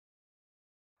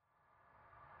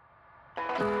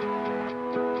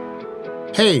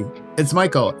Hey, it's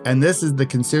Michael, and this is the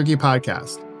Kintsugi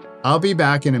Podcast. I'll be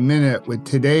back in a minute with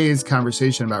today's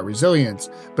conversation about resilience.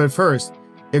 But first,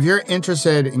 if you're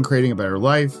interested in creating a better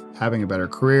life, having a better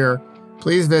career,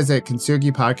 please visit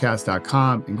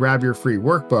kintsugipodcast.com and grab your free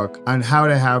workbook on how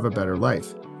to have a better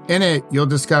life. In it, you'll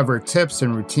discover tips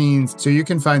and routines so you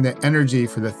can find the energy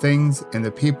for the things and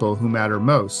the people who matter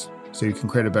most, so you can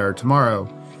create a better tomorrow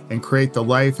and create the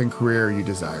life and career you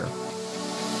desire.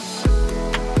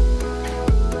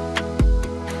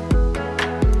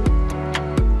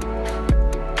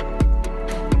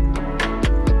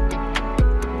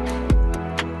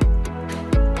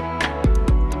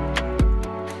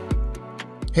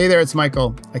 Hey there, it's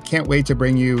Michael. I can't wait to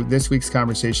bring you this week's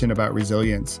conversation about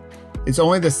resilience. It's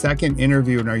only the second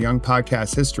interview in our young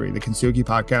podcast history, the Kintsugi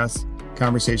Podcast,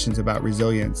 Conversations about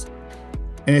Resilience.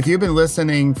 And if you've been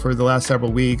listening for the last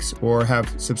several weeks or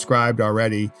have subscribed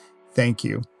already, thank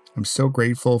you. I'm so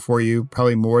grateful for you,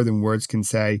 probably more than words can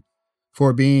say,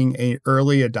 for being an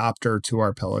early adopter to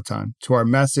our Peloton, to our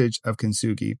message of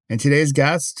Kintsugi. And today's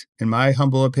guest, in my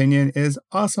humble opinion, is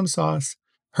awesome sauce.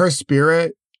 Her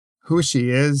spirit, who she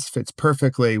is, fits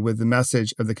perfectly with the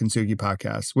message of the Kintsugi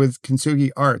Podcast, with Kintsugi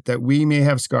art, that we may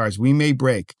have scars, we may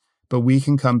break, but we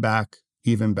can come back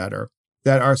even better.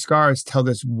 That our scars tell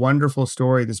this wonderful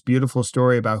story, this beautiful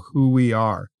story about who we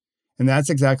are. And that's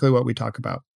exactly what we talk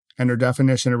about. And her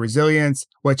definition of resilience,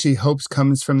 what she hopes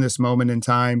comes from this moment in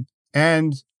time,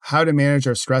 and how to manage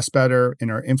our stress better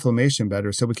and our inflammation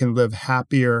better so we can live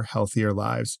happier, healthier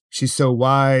lives. She's so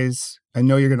wise. I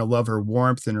know you're going to love her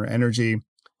warmth and her energy.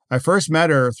 I first met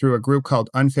her through a group called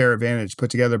Unfair Advantage, put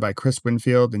together by Chris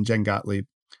Winfield and Jen Gottlieb.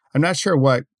 I'm not sure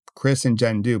what Chris and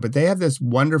Jen do, but they have this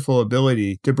wonderful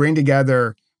ability to bring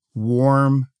together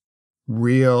warm,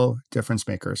 real difference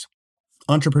makers,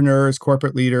 entrepreneurs,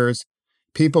 corporate leaders,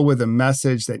 people with a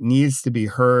message that needs to be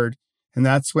heard. And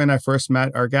that's when I first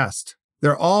met our guest.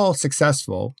 They're all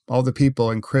successful, all the people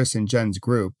in Chris and Jen's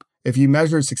group. If you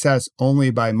measure success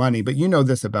only by money, but you know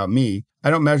this about me, I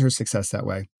don't measure success that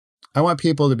way. I want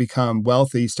people to become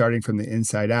wealthy starting from the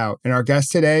inside out. And our guest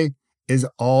today is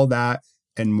all that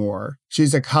and more.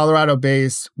 She's a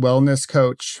Colorado-based wellness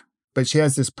coach, but she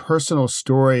has this personal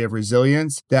story of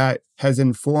resilience that has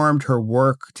informed her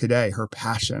work today, her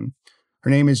passion. Her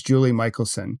name is Julie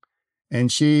Michelson, and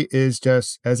she is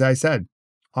just, as I said,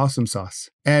 awesome sauce.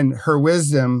 And her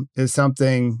wisdom is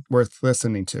something worth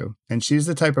listening to. And she's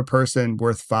the type of person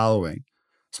worth following,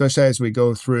 especially as we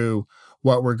go through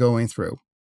what we're going through.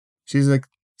 She's like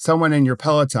someone in your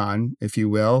Peloton, if you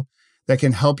will, that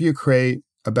can help you create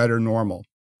a better normal.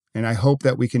 And I hope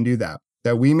that we can do that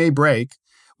we may break,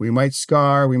 we might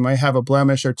scar, we might have a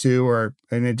blemish or two or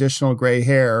an additional gray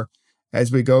hair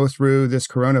as we go through this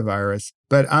coronavirus.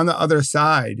 But on the other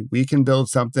side, we can build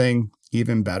something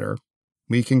even better.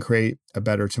 We can create a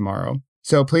better tomorrow.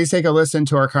 So please take a listen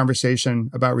to our conversation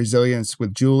about resilience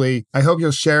with Julie. I hope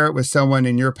you'll share it with someone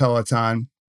in your Peloton.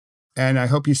 And I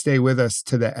hope you stay with us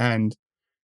to the end,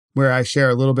 where I share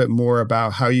a little bit more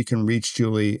about how you can reach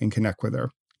Julie and connect with her.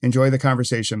 Enjoy the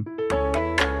conversation.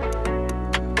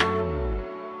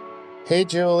 Hey,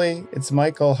 Julie, it's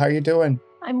Michael. How are you doing?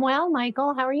 I'm well,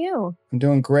 Michael. How are you? I'm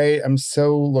doing great. I'm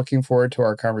so looking forward to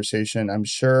our conversation. I'm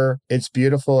sure it's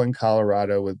beautiful in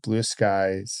Colorado with blue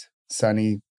skies,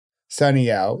 sunny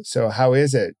out. So how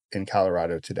is it in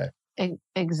Colorado today?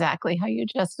 Exactly how you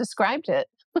just described it.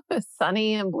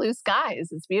 Sunny and blue skies.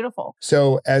 It's beautiful.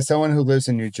 So as someone who lives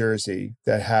in New Jersey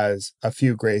that has a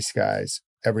few gray skies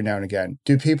every now and again,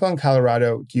 do people in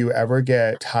Colorado, do you ever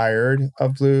get tired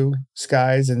of blue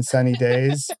skies and sunny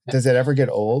days? Does it ever get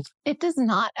old? It does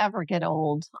not ever get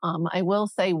old. I will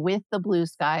say with the blue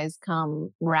skies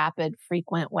come rapid,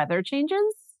 frequent weather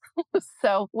changes.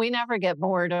 So we never get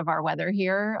bored of our weather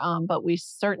here, but we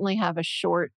certainly have a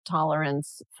short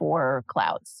tolerance for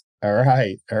clouds. All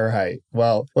right.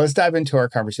 Well, let's dive into our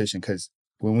conversation, because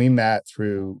when we met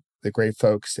through the great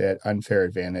folks at Unfair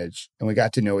Advantage and we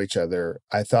got to know each other,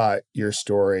 I thought your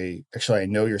story, actually I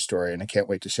know your story and I can't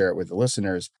wait to share it with the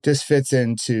listeners, just fits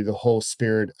into the whole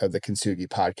spirit of the Kintsugi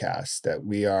Podcast, that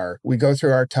we go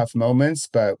through our tough moments,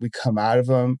 but we come out of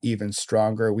them even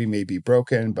stronger. We may be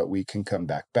broken, but we can come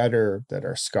back better, that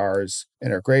our scars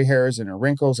and our gray hairs and our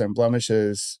wrinkles and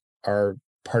blemishes are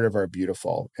part of our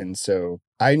beautiful. And so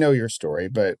I know your story,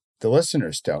 but the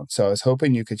listeners don't. So I was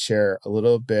hoping you could share a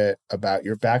little bit about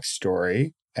your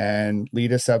backstory and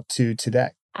lead us up to today.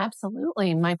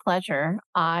 Absolutely. My pleasure.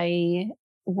 I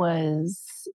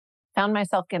found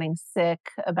myself getting sick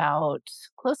about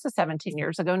close to 17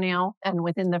 years ago now. And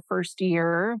within the first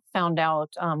year, found out,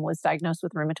 was diagnosed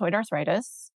with rheumatoid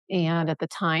arthritis. And at the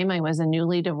time, I was a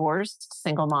newly divorced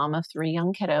single mom of 3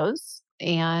 young kiddos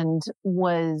and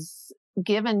was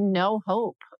given no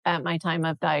hope at my time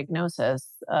of diagnosis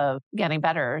of getting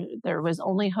better. There was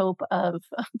only hope of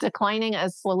declining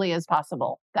as slowly as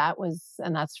possible.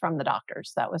 And that's from the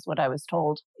doctors. That was what I was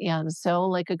told. And so,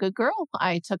 like a good girl,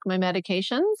 I took my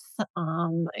medications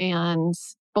and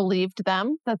believed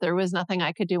them that there was nothing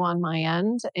I could do on my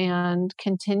end and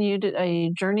continued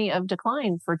a journey of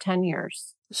decline for 10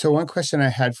 years. So one question I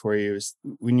had for you is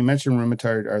when you mentioned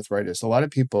rheumatoid arthritis, a lot of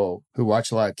people who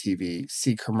watch a lot of TV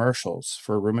see commercials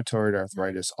for rheumatoid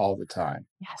arthritis all the time.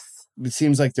 Yes. It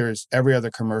seems like there's every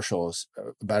other commercial is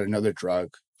about another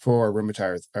drug for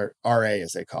rheumatoid or RA,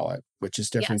 as they call it, which is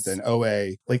different than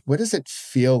OA. Like, what does it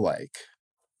feel like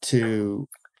to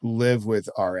live with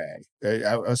RA?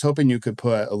 I was hoping you could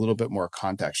put a little bit more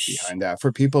context behind that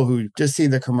for people who just see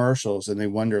the commercials and they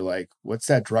wonder, like, what's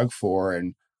that drug for?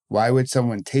 And why would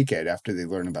someone take it after they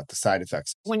learn about the side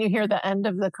effects? When you hear the end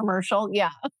of the commercial,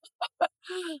 yeah.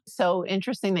 So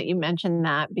interesting that you mentioned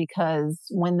that, because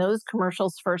when those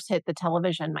commercials first hit the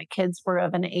television, my kids were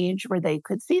of an age where they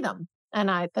could see them. And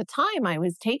at the time, I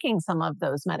was taking some of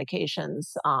those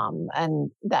medications,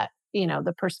 and that,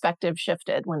 the perspective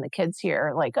shifted when the kids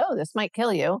hear like, oh, this might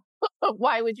kill you.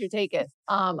 Why would you take it?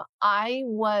 I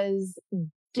was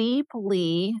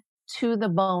deeply to the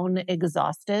bone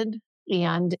exhausted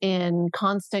and in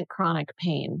constant chronic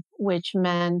pain, which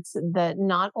meant that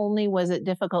not only was it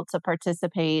difficult to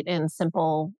participate in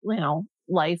simple,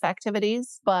 life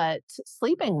activities, but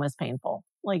sleeping was painful.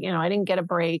 Like, I didn't get a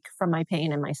break from my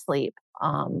pain in my sleep.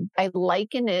 I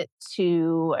liken it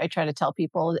to, I try to tell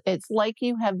people, it's like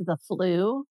you have the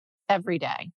flu every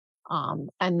day.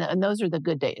 And those are the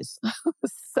good days.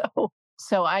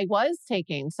 So I was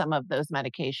taking some of those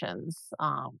medications,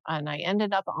 and I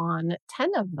ended up on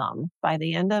 10 of them by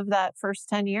the end of that first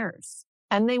 10 years.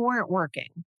 And they weren't working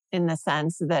in the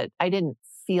sense that I didn't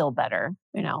feel better.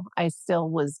 I still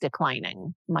was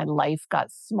declining. My life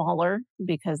got smaller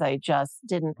because I just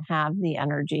didn't have the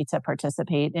energy to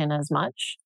participate in as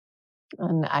much.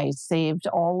 And I saved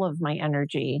all of my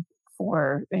energy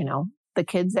for, the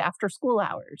kids after school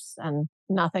hours, and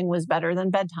nothing was better than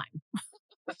bedtime.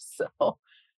 So,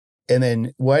 and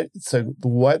then what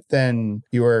then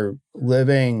you were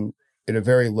living in a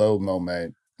very low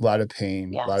moment, a lot of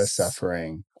pain, a lot of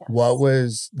suffering. Yes. What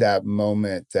was that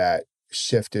moment that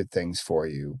shifted things for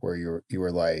you where you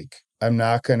were like, I'm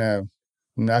not going to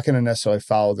necessarily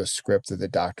follow the script that the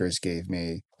doctors gave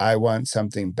me. I want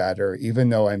something better, even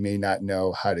though I may not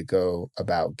know how to go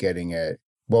about getting it.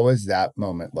 What was that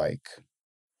moment like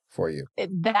for you?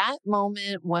 That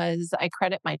moment was, I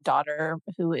credit my daughter,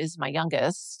 who is my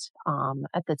youngest,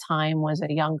 at the time was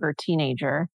a younger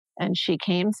teenager. And she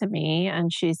came to me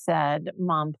and she said,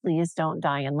 Mom, please don't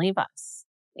die and leave us.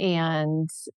 And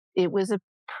it was a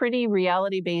pretty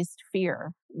reality-based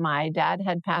fear. My dad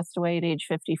had passed away at age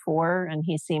 54 and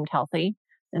he seemed healthy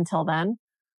until then.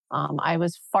 I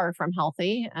was far from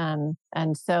healthy. And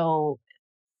so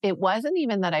it wasn't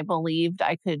even that I believed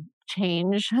I could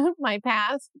change my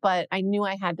path, but I knew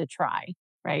I had to try,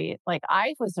 right? Like,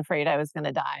 I was afraid I was going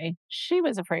to die. She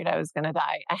was afraid I was going to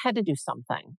die. I had to do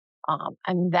something.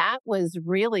 And that was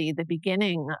really the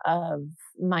beginning of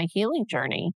my healing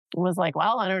journey. It was like,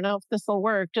 well, I don't know if this will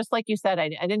work. Just like you said, I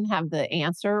didn't have the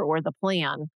answer or the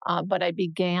plan, but I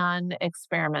began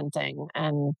experimenting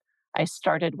and I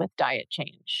started with diet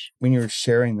change. When you're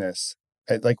sharing this,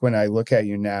 like when I look at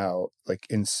you now, like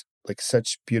in like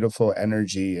such beautiful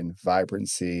energy and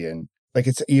vibrancy, and like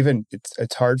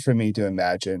it's hard for me to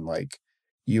imagine like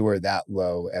you were that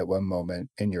low at one moment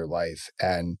in your life.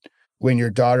 And when your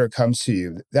daughter comes to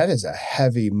you, that is a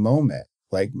heavy moment.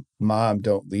 Like, Mom,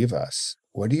 don't leave us.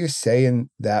 What do you say in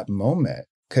that moment?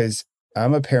 Because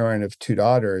I'm a parent of 2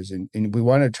 daughters and we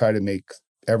want to try to make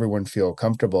everyone feel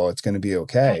comfortable. It's going to be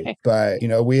okay. But,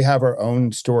 we have our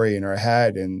own story in our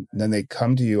head, and then they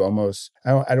come to you almost, I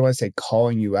don't want to say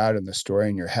calling you out in the story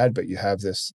in your head, but you have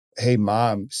this, hey,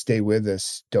 Mom, stay with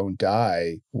us. Don't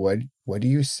die. What do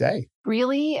you say?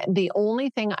 Really, the only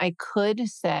thing I could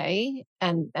say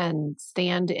and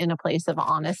stand in a place of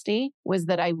honesty was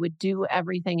that I would do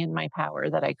everything in my power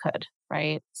that I could,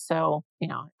 right? So,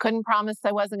 couldn't promise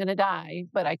I wasn't going to die,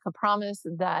 but I could promise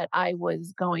that I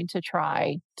was going to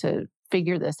try to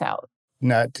figure this out.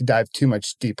 Not to dive too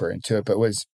much deeper into it, but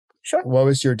what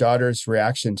was your daughter's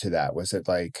reaction to that? Was it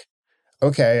like,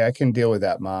 okay, I can deal with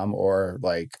that, Mom, or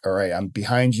like, all right, I'm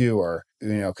behind you, or,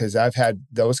 because I've had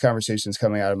those conversations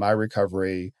coming out of my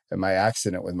recovery and my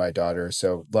accident with my daughter.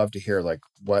 So love to hear like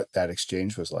what that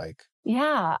exchange was like.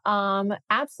 Yeah,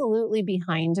 absolutely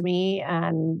behind me,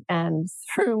 and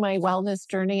through my wellness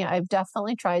journey, I've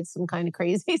definitely tried some kind of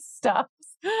crazy stuff.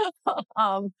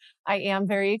 I am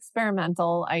very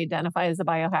experimental. I identify as a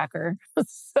biohacker,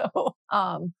 so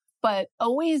but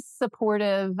always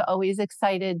supportive, always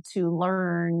excited to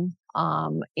learn,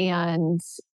 and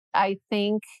I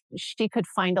think she could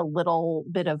find a little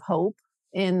bit of hope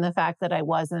in the fact that I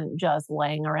wasn't just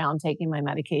laying around taking my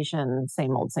medication,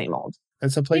 same old, same old.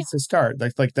 It's a Yeah, place to start.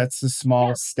 Like that's the yeah,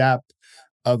 small step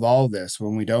of all this.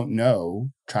 When we don't know,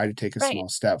 try to take a right. small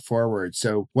step forward.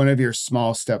 So one of your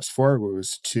small steps forward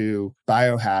was to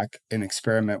biohack and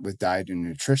experiment with diet and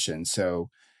nutrition. So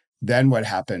then what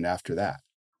happened after that?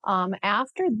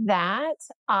 After that,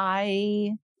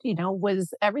 I,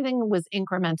 was everything was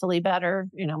incrementally better.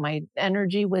 My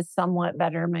energy was somewhat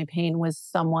better, my pain was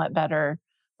somewhat better.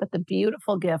 But the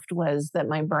beautiful gift was that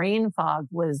my brain fog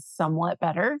was somewhat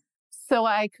better. So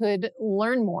I could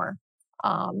learn more.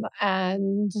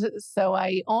 And so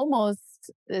I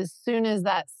almost, as soon as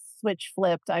that switch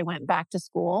flipped, I went back to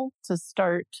school to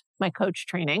start my coach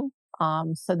training,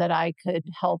 so that I could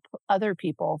help other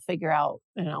people figure out,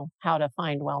 how to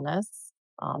find wellness.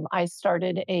 I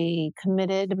started a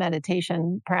committed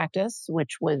meditation practice,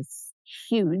 which was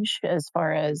huge as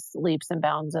far as leaps and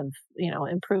bounds of,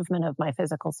 improvement of my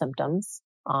physical symptoms.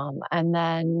 And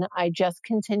then I just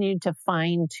continued to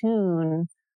fine tune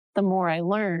the more I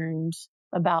learned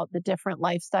about the different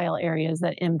lifestyle areas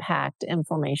that impact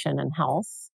inflammation and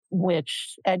health,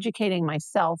 which educating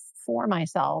myself for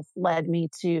myself led me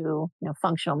to,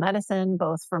 functional medicine,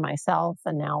 both for myself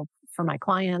and now for my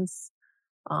clients.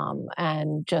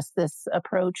 And just this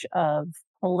approach of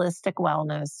holistic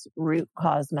wellness, root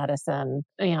cause medicine.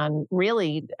 And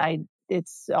really,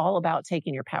 it's all about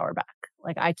taking your power back.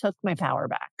 Like I took my power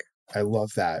back. I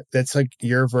love that. That's like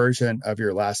your version of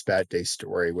your last bad day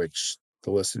story, which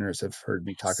the listeners have heard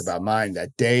me talk Yes. about mine.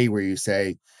 That day where you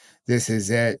say, this is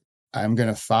it. I'm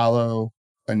going to follow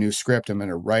a new script. I'm going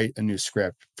to write a new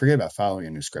script. Forget about following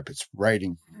a new script. It's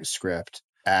writing a new script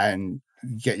and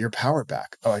get your power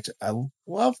back. Oh, I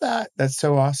love that. That's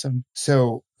so awesome.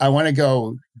 So I want to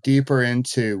go deeper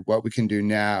into what we can do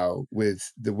now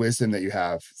with the wisdom that you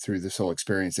have through this whole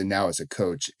experience and now as a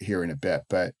coach here in a bit.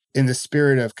 But in the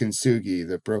spirit of kintsugi,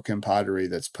 the broken pottery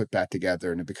that's put back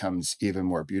together and it becomes even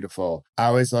more beautiful, I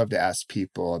always love to ask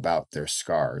people about their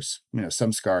scars.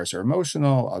 Some scars are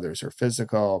emotional, others are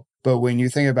physical. But when you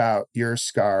think about your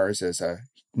scars as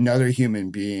another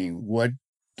human being, what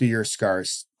do your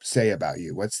scars say about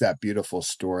you? What's that beautiful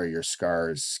story your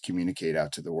scars communicate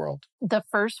out to the world? The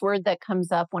first word that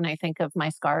comes up when I think of my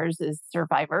scars is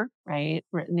survivor, right?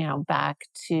 Back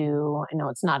to, I know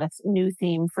it's not a new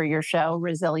theme for your show,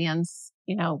 resilience,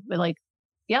 like,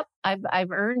 yep,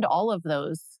 I've earned all of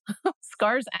those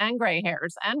scars and gray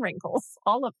hairs and wrinkles,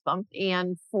 all of them.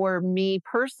 And for me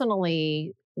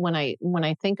personally, when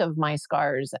I think of my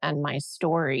scars and my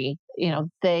story,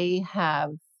 they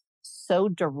have so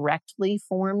directly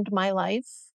formed my life.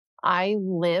 I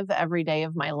live every day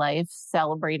of my life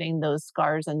celebrating those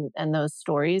scars and those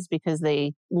stories because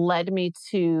they led me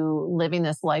to living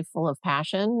this life full of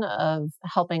passion, of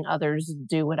helping others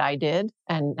do what I did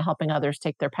and helping others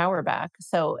take their power back.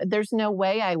 So there's no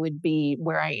way I would be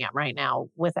where I am right now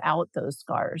without those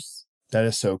scars. That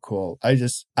is so cool.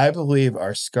 I believe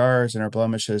our scars and our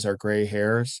blemishes, our gray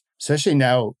hairs, especially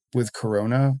now with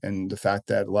Corona and the fact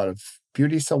that a lot of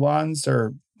beauty salons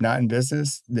are not in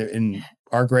business, and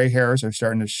our gray hairs are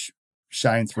starting to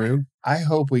shine through. I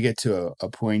hope we get to a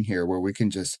point here where we can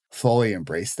just fully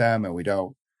embrace them and we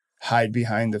don't hide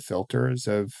behind the filters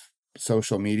of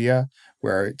social media,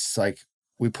 where it's like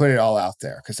we put it all out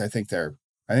there because I think they're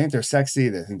sexy.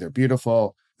 I think they're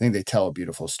beautiful. I think they tell a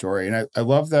beautiful story. And I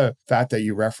love the fact that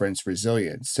you reference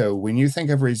resilience. So when you think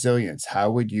of resilience,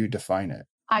 how would you define it?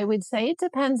 I would say it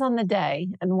depends on the day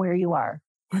and where you are.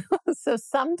 So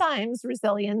sometimes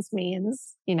resilience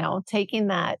means, taking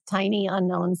that tiny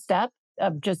unknown step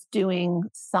of just doing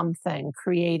something,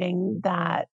 creating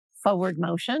that forward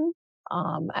motion,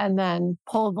 and then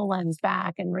pull the lens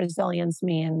back. And resilience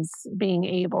means being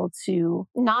able to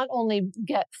not only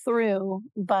get through,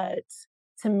 but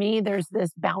to me, there's this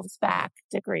bounce back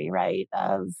degree, right?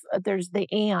 Of there's the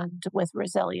and with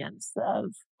resilience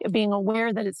of being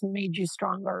aware that it's made you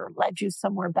stronger, led you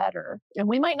somewhere better. And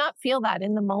we might not feel that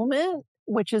in the moment,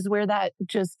 which is where that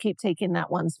just keep taking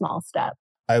that one small step.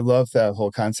 I love the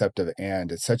whole concept of and.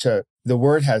 The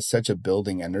word has such a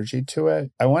building energy to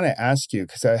it. I want to ask you,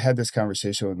 because I had this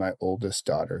conversation with my oldest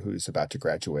daughter who's about to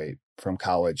graduate from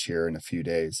college here in a few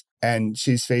days. And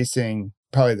she's facing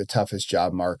probably the toughest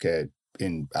job market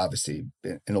in obviously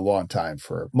in a long time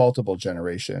for multiple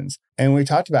generations. And we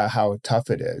talked about how tough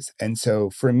it is. And so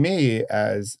for me,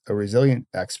 as a resilient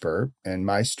expert in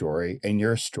my story and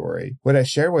your story, what I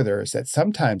share with her is that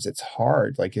sometimes it's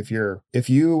hard. Like if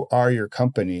you are your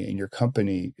company and your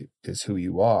company is who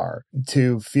you are,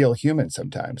 to feel human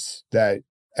sometimes, that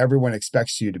everyone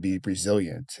expects you to be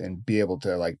resilient and be able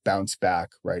to like bounce back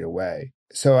right away.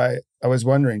 So I was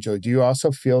wondering, Julie, do you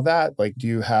also feel that? Like, do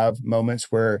you have moments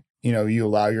where, you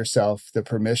allow yourself the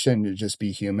permission to just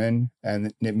be human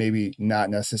and maybe not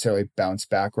necessarily bounce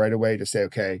back right away to say,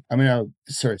 okay, I'm going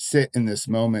to sort of sit in this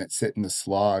moment, sit in the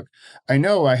slog. I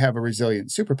know I have a resilient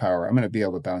superpower. I'm going to be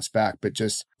able to bounce back, but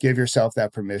just give yourself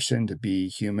that permission to be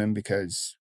human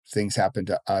because things happen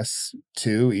to us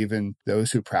too, even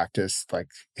those who practice like,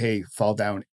 hey, fall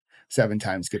down 7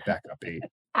 times, get back up 8.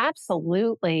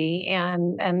 Absolutely.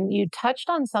 And you touched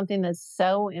on something that's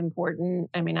so important.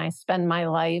 I mean, I spend my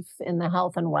life in the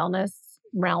health and wellness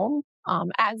realm,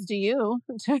 as do you.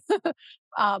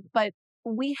 But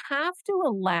we have to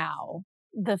allow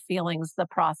the feelings, the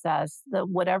process, the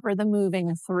whatever the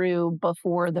moving through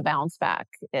before the bounce back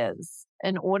is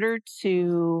in order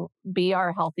to be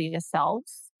our healthiest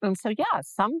selves. And so, yeah,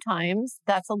 sometimes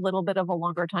that's a little bit of a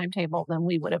longer timetable than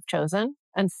we would have chosen.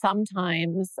 And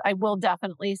sometimes I will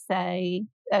definitely say,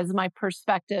 as my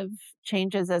perspective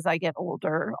changes as I get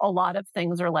older, a lot of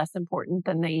things are less important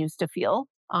than they used to feel.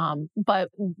 But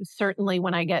certainly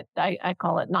when I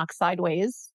call it knock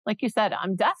sideways, like you said,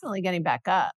 I'm definitely getting back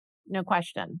up. No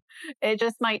question. It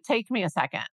just might take me a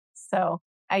second. So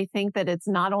I think that it's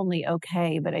not only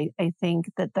okay, but I think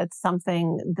that that's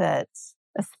something that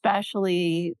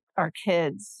especially our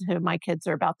kids, who my kids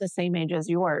are about the same age as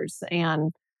yours.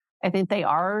 And I think they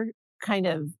are kind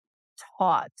of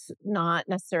taught, not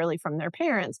necessarily from their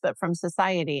parents, but from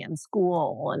society and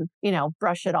school and,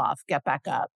 brush it off, get back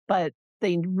up. But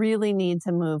they really need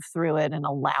to move through it and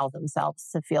allow themselves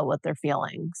to feel what they're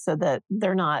feeling so that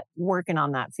they're not working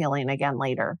on that feeling again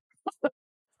later.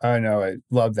 I know. I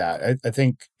love that. I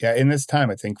think, yeah, in this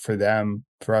time, I think for them,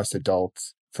 for us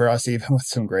adults, for us, even with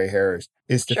some gray hairs,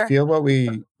 is to Sure. feel what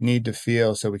we need to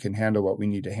feel so we can handle what we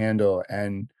need to handle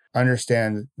and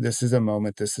understand this is a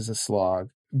moment, this is a slog.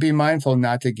 Be mindful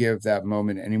not to give that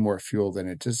moment any more fuel than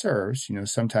it deserves.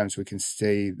 Sometimes we can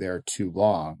stay there too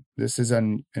long. This is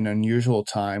an unusual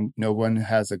time. No one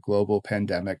has a global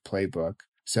pandemic playbook.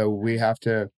 So we have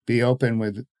to be open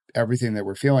with everything that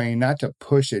we're feeling, not to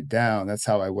push it down. That's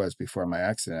how I was before my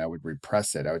accident. I would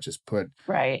repress it. I would just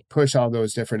push all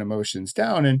those different emotions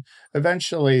down. And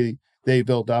eventually they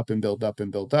build up and build up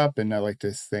and build up. And I like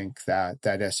to think that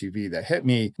that SUV that hit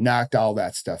me knocked all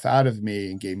that stuff out of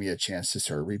me and gave me a chance to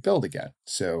sort of rebuild again.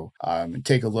 So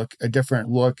take a different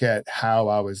look at how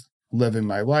I was living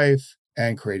my life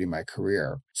and creating my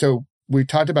career. So we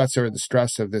talked about sort of the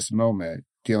stress of this moment,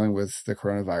 dealing with the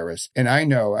coronavirus. And I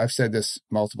know I've said this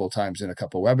multiple times in a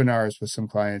couple webinars with some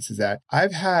clients, is that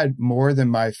I've had more than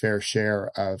my fair share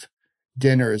of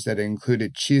dinners that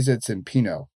included Cheez-Its and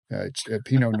Pinot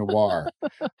Noir.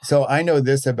 So I know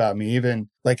this about me, even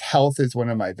like health is one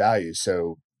of my values.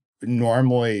 So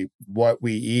normally what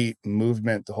we eat,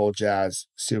 movement, the whole jazz,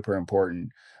 super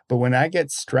important. But when I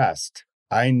get stressed,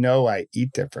 I know I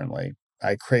eat differently.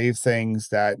 I crave things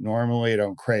that normally I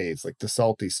don't crave, like the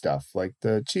salty stuff, like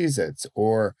the Cheez-Its,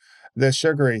 or the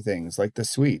sugary things, like the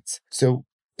sweets. So,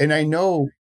 and I know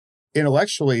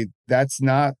intellectually that's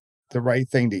not the right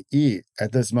thing to eat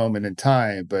at this moment in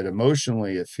time, but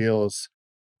emotionally it feels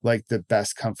like the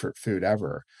best comfort food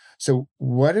ever. So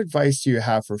what advice do you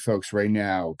have for folks right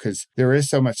now? Because there is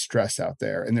so much stress out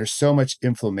there and there's so much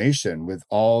inflammation with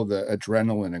all the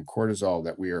adrenaline and cortisol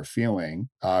that we are feeling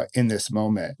in this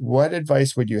moment. What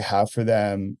advice would you have for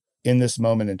them in this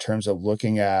moment in terms of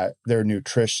looking at their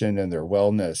nutrition and their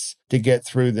wellness to get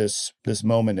through this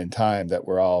moment in time that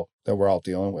we're all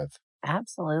dealing with?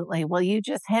 Absolutely. Well, you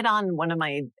just hit on one of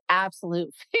my absolute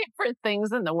favorite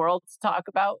things in the world to talk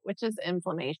about, which is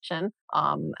inflammation.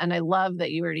 And I love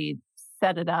that you already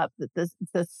set it up that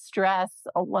the stress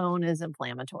alone is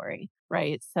inflammatory,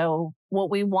 right? So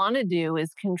what we want to do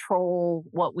is control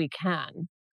what we can,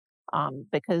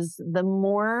 because the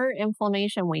more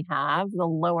inflammation we have, the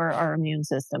lower our immune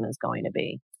system is going to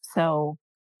be. So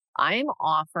I'm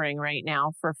offering right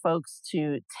now for folks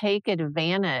to take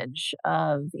advantage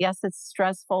of, yes, it's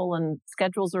stressful and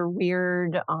schedules are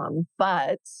weird,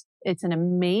 but it's an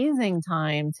amazing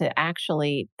time to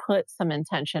actually put some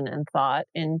intention and thought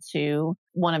into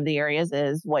one of the areas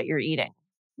is what you're eating,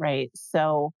 right?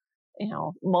 So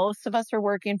most of us are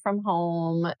working from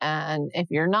home. And if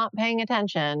you're not paying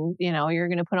attention, you're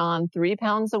going to put on 3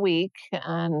 pounds a week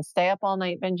and stay up all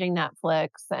night binging Netflix.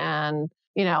 And,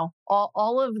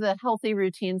 all of the healthy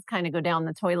routines kind of go down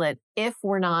the toilet if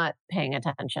we're not paying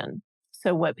attention.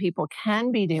 So what people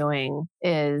can be doing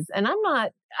is, and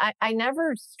I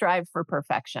never strive for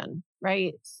perfection,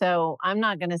 right? So I'm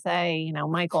not going to say,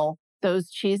 Michael,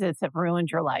 those Cheez-Its have ruined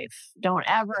your life. Don't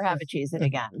ever have a Cheez-It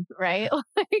again, right?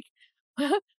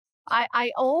 Like,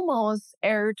 I almost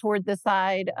err toward the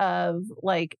side of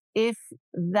like, if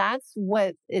that's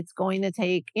what it's going to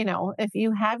take, if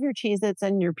you have your Cheez-Its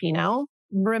and your Pinot,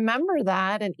 remember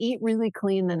that and eat really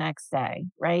clean the next day,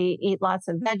 right? Eat lots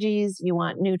of veggies. You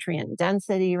want nutrient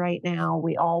density right now.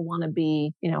 We all want to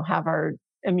be, have our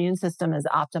immune system as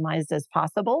optimized as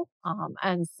possible.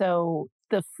 And so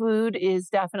the food is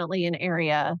definitely an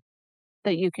area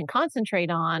that you can concentrate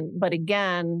on. But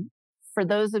again, for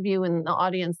those of you in the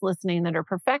audience listening that are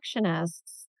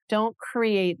perfectionists, don't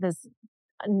create this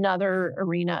another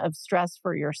arena of stress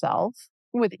for yourself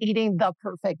with eating the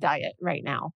perfect diet right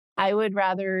now. I would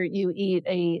rather you eat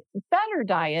a better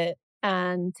diet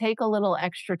and take a little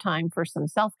extra time for some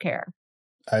self-care.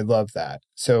 I love that.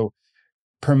 So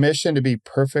permission to be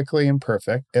perfectly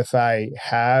imperfect. If I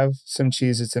have some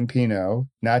Cheez-Its and Pinot,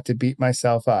 not to beat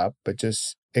myself up, but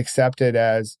just accept it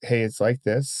as, hey, it's like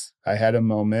this. I had a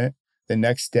moment. The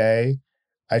next day,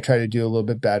 I try to do a little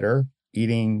bit better,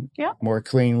 eating more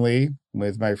cleanly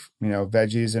with my,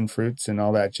 veggies and fruits and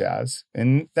all that jazz.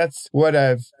 And that's what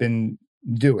I've been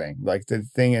doing. Like the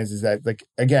thing is that like,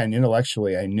 again,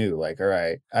 intellectually, I knew like, all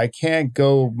right, I can't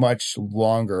go much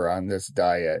longer on this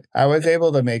diet. I was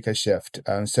able to make a shift.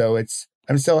 I'm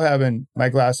still having my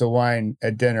glass of wine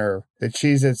at dinner. The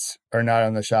Cheez-Its are not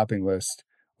on the shopping list.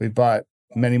 We bought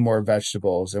many more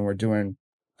vegetables and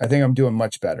I think I'm doing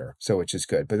much better. So, which is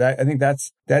good. But I think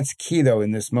that's key though in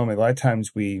this moment. A lot of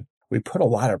times we put a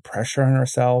lot of pressure on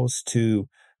ourselves to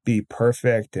be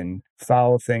perfect and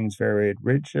follow things very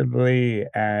rigidly.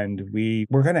 And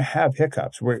we're going to have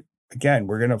hiccups. We're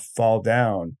going to fall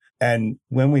down. And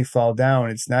when we fall down,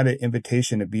 it's not an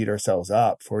invitation to beat ourselves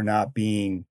up for not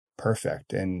being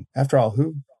perfect. And after all,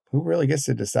 who really gets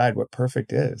to decide what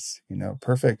perfect is?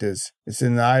 Perfect it's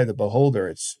in the eye of the beholder.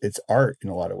 It's art in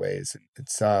a lot of ways.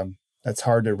 That's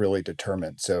hard to really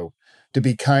determine. So to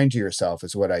be kind to yourself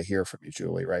is what I hear from you,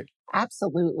 Julie, right?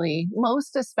 Absolutely.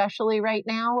 Most especially right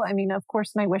now. I mean, of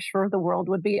course, my wish for the world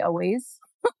would be always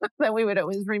that we would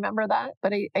always remember that.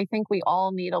 But I think we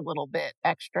all need a little bit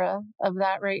extra of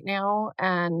that right now.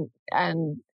 And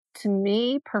to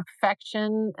me,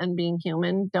 perfection and being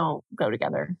human don't go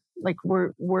together. Like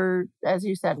we're, as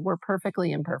you said, we're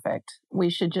perfectly imperfect. We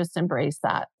should just embrace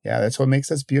that. Yeah, that's what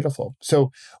makes us beautiful.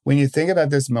 So when you think about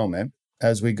this moment,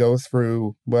 as we go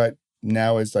through what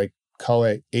now is like, call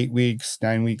it 8 weeks,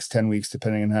 9 weeks, 10 weeks,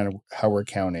 depending on how we're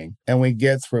counting. And we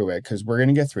get through it because we're going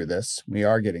to get through this. We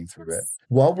are getting through it.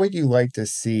 What would you like to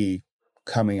see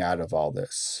coming out of all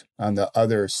this on the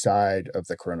other side of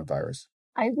the coronavirus?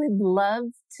 I would love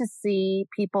to see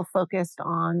people focused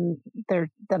on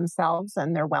themselves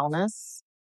and their wellness.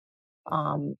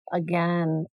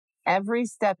 Again, every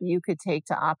step you could take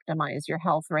to optimize your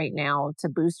health right now to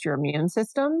boost your immune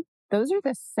system, those are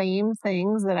the same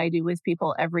things that I do with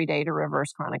people every day to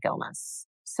reverse chronic illness.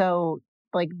 So,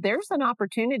 like, there's an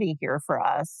opportunity here for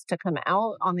us to come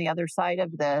out on the other side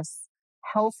of this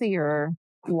healthier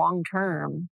long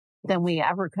term than we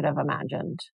ever could have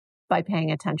imagined by paying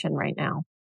attention right now.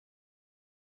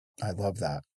 I love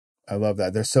that. I love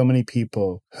that. There's so many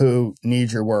people who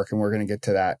need your work, and we're going to get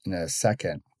to that in a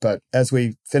second. But as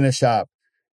we finish up,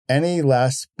 any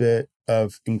last bit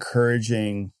of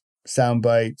encouraging sound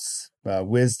bites,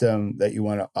 wisdom that you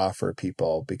want to offer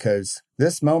people? Because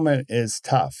this moment is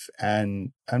tough.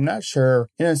 And I'm not sure,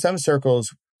 in some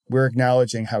circles, we're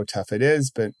acknowledging how tough it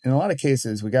is. But in a lot of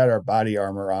cases, we got our body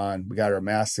armor on, we got our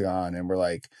masks on, and we're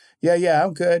like, yeah,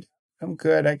 I'm good.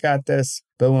 I got this.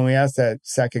 But when we ask that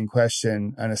second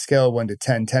question on a scale of 1 to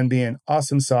 10, 10 being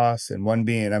awesome sauce and 1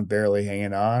 being I'm barely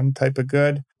hanging on type of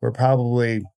good, we're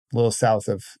probably a little south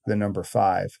of the number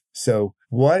 5. So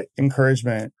what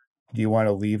encouragement do you want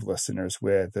to leave listeners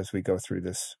with as we go through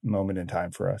this moment in time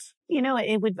for us?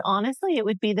 It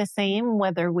would be the same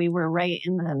whether we were right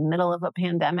in the middle of a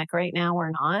pandemic right now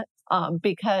or not,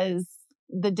 because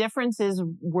the difference is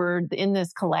we're in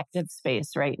this collective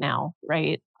space right now,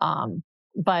 right?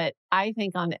 But I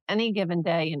think on any given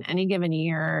day in any given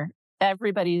year,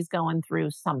 everybody's going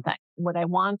through something. What I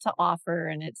want to offer,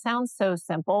 and it sounds so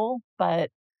simple, but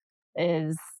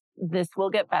is this will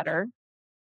get better.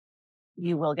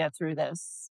 You will get through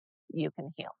this. You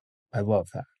can heal. I love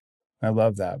that. I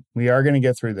love that. We are going to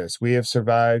get through this. We have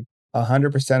survived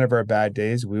 100% of our bad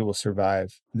days. We will survive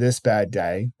this bad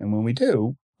day. And when we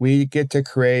do, we get to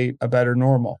create a better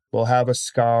normal. We'll have a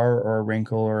scar or a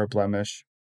wrinkle or a blemish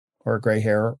or gray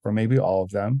hair, or maybe all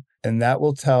of them. And that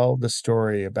will tell the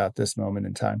story about this moment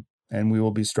in time. And we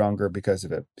will be stronger because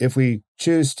of it. If we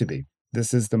choose to be,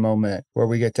 this is the moment where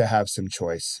we get to have some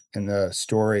choice in the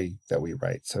story that we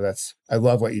write. So I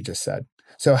love what you just said.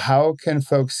 So how can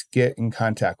folks get in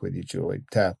contact with you, Julie,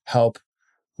 to help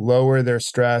lower their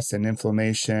stress and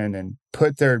inflammation and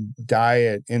put their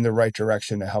diet in the right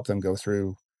direction to help them go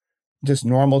through just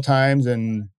normal times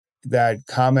and that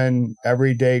common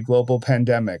everyday global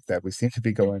pandemic that we seem to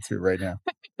be going through right now?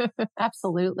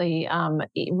 Absolutely.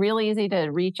 Really easy to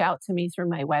reach out to me through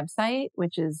my website,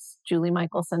 which is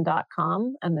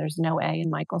juliemichelson.com, and there's no A in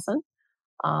Michelson,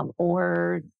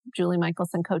 or Julie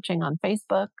Michelson Coaching on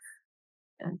Facebook,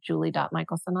 and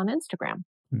julie.michelson on Instagram.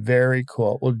 Very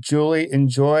cool. Well, Julie,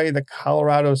 enjoy the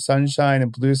Colorado sunshine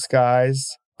and blue skies.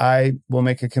 I will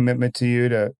make a commitment to you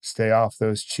to stay off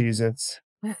those Cheez-Its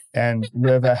and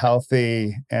live a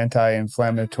healthy,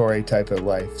 anti-inflammatory type of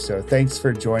life. So thanks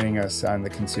for joining us on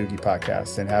the Kintsugi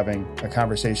podcast and having a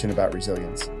conversation about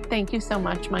resilience. Thank you so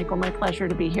much, Michael. My pleasure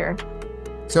to be here.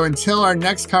 So until our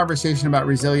next conversation about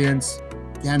resilience,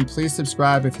 again, please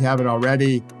subscribe if you haven't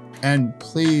already, and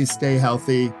please stay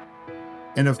healthy.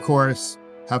 And of course,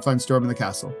 have fun storming the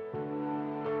castle.